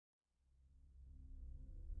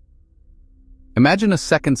Imagine a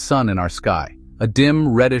second sun in our sky, a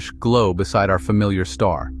dim reddish glow beside our familiar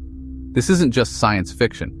star. This isn't just science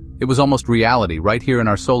fiction, it was almost reality right here in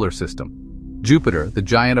our solar system. Jupiter, the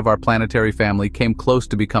giant of our planetary family, came close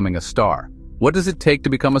to becoming a star. What does it take to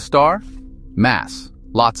become a star? Mass,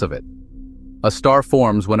 lots of it. A star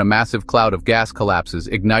forms when a massive cloud of gas collapses,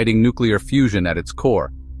 igniting nuclear fusion at its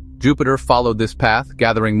core. Jupiter followed this path,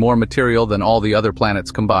 gathering more material than all the other planets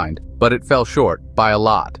combined, but it fell short, by a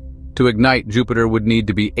lot. To ignite, Jupiter would need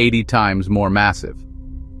to be 80 times more massive.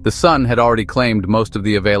 The Sun had already claimed most of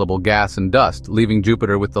the available gas and dust, leaving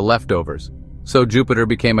Jupiter with the leftovers. So Jupiter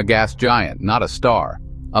became a gas giant, not a star,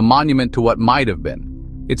 a monument to what might have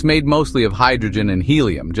been. It's made mostly of hydrogen and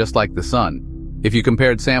helium, just like the Sun. If you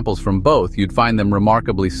compared samples from both, you'd find them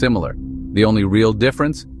remarkably similar. The only real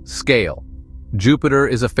difference? Scale. Jupiter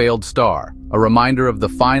is a failed star, a reminder of the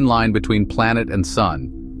fine line between planet and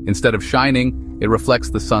sun. Instead of shining, it reflects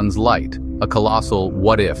the sun's light, a colossal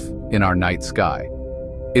what-if in our night sky.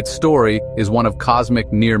 Its story is one of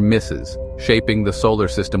cosmic near misses, shaping the solar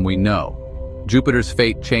system we know. Jupiter's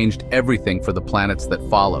fate changed everything for the planets that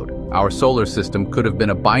followed. Our solar system could have been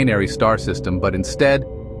a binary star system, but instead,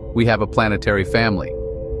 we have a planetary family.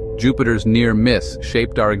 Jupiter's near miss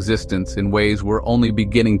shaped our existence in ways we're only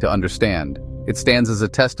beginning to understand. It stands as a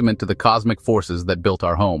testament to the cosmic forces that built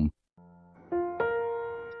our home.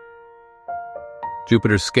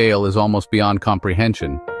 Jupiter's scale is almost beyond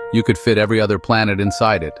comprehension. You could fit every other planet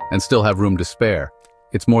inside it and still have room to spare.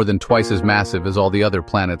 It's more than twice as massive as all the other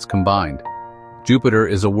planets combined. Jupiter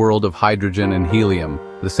is a world of hydrogen and helium,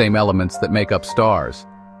 the same elements that make up stars.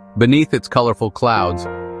 Beneath its colorful clouds,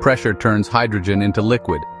 pressure turns hydrogen into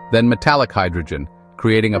liquid, then metallic hydrogen,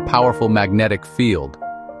 creating a powerful magnetic field.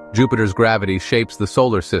 Jupiter's gravity shapes the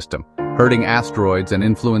solar system, hurting asteroids and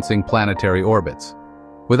influencing planetary orbits.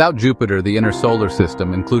 Without Jupiter, the inner solar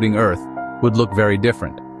system, including Earth, would look very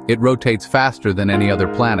different. It rotates faster than any other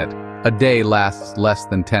planet. A day lasts less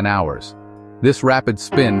than 10 hours. This rapid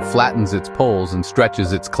spin flattens its poles and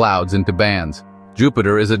stretches its clouds into bands.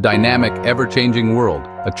 Jupiter is a dynamic, ever-changing world,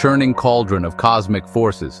 a churning cauldron of cosmic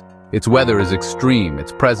forces. Its weather is extreme,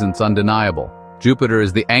 its presence undeniable. Jupiter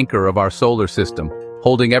is the anchor of our solar system,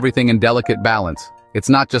 holding everything in delicate balance. It's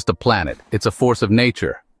not just a planet, it's a force of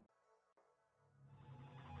nature.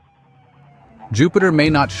 Jupiter may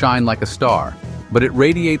not shine like a star, but it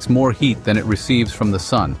radiates more heat than it receives from the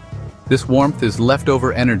sun. This warmth is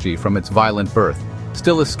leftover energy from its violent birth,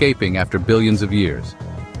 still escaping after billions of years.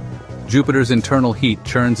 Jupiter's internal heat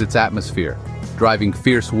churns its atmosphere, driving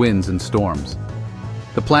fierce winds and storms.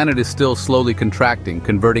 The planet is still slowly contracting,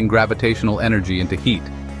 converting gravitational energy into heat,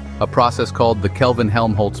 a process called the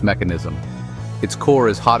Kelvin-Helmholtz mechanism. Its core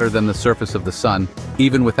is hotter than the surface of the sun,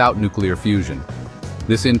 even without nuclear fusion.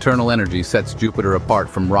 This internal energy sets Jupiter apart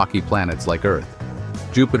from rocky planets like Earth.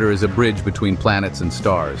 Jupiter is a bridge between planets and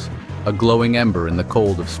stars, a glowing ember in the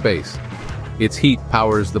cold of space. Its heat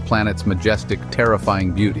powers the planet's majestic,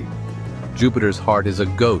 terrifying beauty. Jupiter's heart is a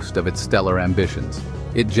ghost of its stellar ambitions.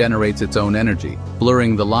 It generates its own energy,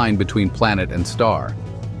 blurring the line between planet and star.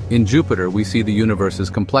 In Jupiter, we see the universe's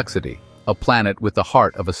complexity, a planet with the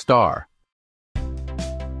heart of a star.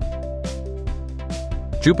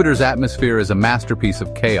 Jupiter's atmosphere is a masterpiece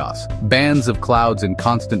of chaos, bands of clouds in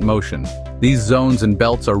constant motion. These zones and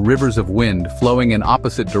belts are rivers of wind flowing in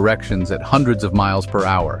opposite directions at hundreds of miles per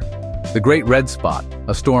hour. The Great Red Spot,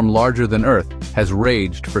 a storm larger than Earth, has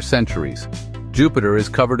raged for centuries. Jupiter is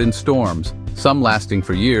covered in storms, some lasting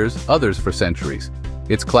for years, others for centuries.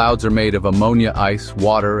 Its clouds are made of ammonia ice,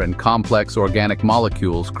 water, and complex organic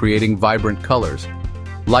molecules, creating vibrant colors.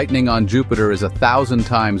 Lightning on Jupiter is 1,000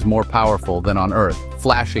 times more powerful than on Earth,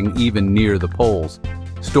 flashing even near the poles.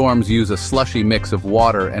 Storms use a slushy mix of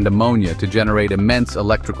water and ammonia to generate immense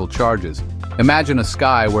electrical charges. Imagine a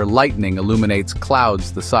sky where lightning illuminates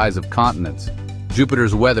clouds the size of continents.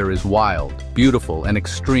 Jupiter's weather is wild, beautiful, and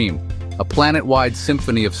extreme, a planet-wide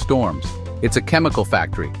symphony of storms. It's a chemical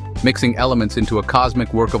factory, mixing elements into a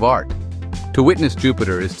cosmic work of art. To witness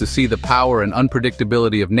Jupiter is to see the power and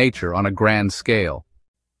unpredictability of nature on a grand scale.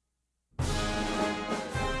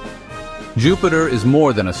 Jupiter is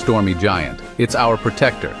more than a stormy giant. It's our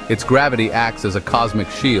protector. Its gravity acts as a cosmic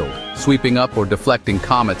shield, sweeping up or deflecting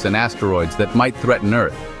comets and asteroids that might threaten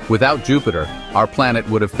Earth. Without Jupiter, our planet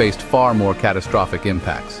would have faced far more catastrophic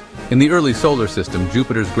impacts. In the early solar system,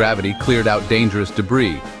 Jupiter's gravity cleared out dangerous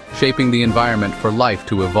debris, shaping the environment for life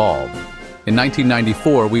to evolve. In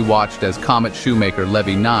 1994, we watched as Comet Shoemaker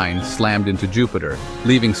Levy 9 slammed into Jupiter,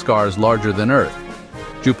 leaving scars larger than Earth.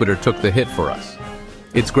 Jupiter took the hit for us.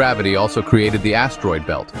 Its gravity also created the asteroid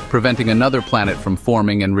belt, preventing another planet from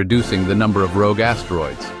forming and reducing the number of rogue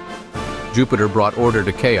asteroids. Jupiter brought order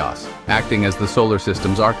to chaos, acting as the solar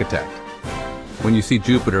system's architect. When you see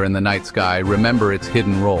Jupiter in the night sky, remember its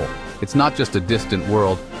hidden role. It's not just a distant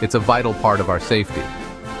world, it's a vital part of our safety.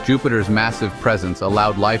 Jupiter's massive presence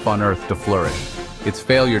allowed life on Earth to flourish. Its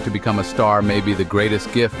failure to become a star may be the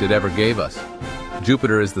greatest gift it ever gave us.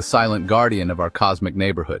 Jupiter is the silent guardian of our cosmic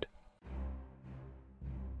neighborhood.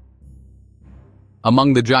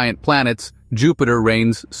 Among the giant planets, Jupiter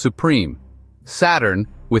reigns supreme. Saturn,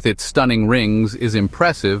 with its stunning rings, is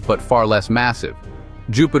impressive but far less massive.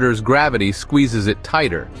 Jupiter's gravity squeezes it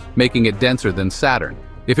tighter, making it denser than Saturn.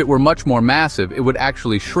 If it were much more massive, it would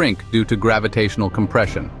actually shrink due to gravitational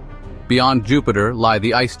compression. Beyond Jupiter lie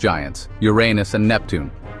the ice giants, Uranus and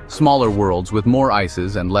Neptune, smaller worlds with more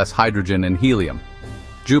ices and less hydrogen and helium.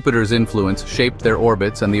 Jupiter's influence shaped their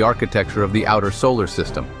orbits and the architecture of the outer solar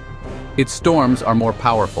system. Its storms are more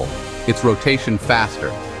powerful, its rotation faster,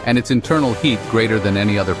 and its internal heat greater than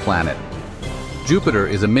any other planet. Jupiter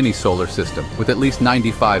is a mini-solar system with at least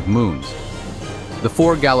 95 moons. The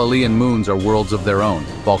 4 Galilean moons are worlds of their own: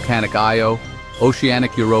 volcanic Io,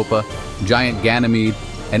 oceanic Europa, giant Ganymede,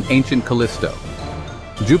 and ancient Callisto.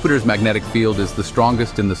 Jupiter's magnetic field is the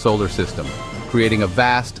strongest in the solar system, creating a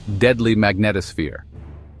vast, deadly magnetosphere.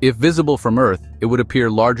 If visible from Earth, it would appear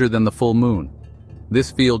larger than the full moon. This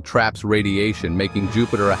field traps radiation, making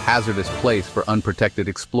Jupiter a hazardous place for unprotected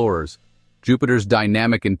explorers. Jupiter's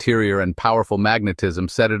dynamic interior and powerful magnetism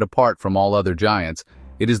set it apart from all other giants.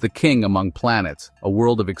 It is the king among planets, a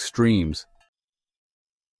world of extremes.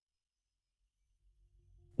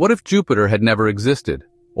 What if Jupiter had never existed,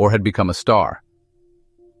 or had become a star?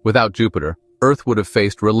 Without Jupiter, Earth would have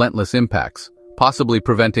faced relentless impacts, possibly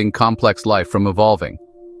preventing complex life from evolving.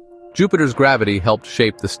 Jupiter's gravity helped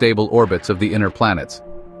shape the stable orbits of the inner planets.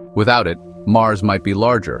 Without it, Mars might be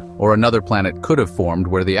larger, or another planet could have formed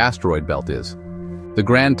where the asteroid belt is. The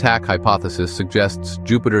Grand Tack hypothesis suggests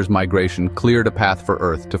Jupiter's migration cleared a path for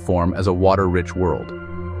Earth to form as a water-rich world.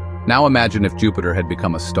 Now imagine if Jupiter had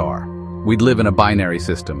become a star. We'd live in a binary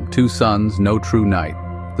system, 2 suns, no true night.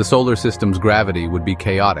 The solar system's gravity would be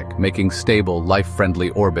chaotic, making stable,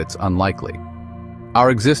 life-friendly orbits unlikely. Our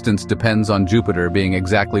existence depends on Jupiter being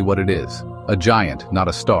exactly what it is, a giant, not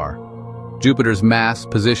a star. Jupiter's mass,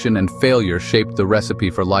 position, and failure shaped the recipe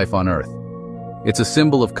for life on Earth. It's a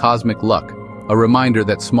symbol of cosmic luck, a reminder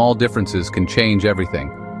that small differences can change everything.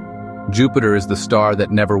 Jupiter is the star that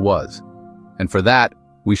never was, and for that,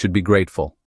 we should be grateful.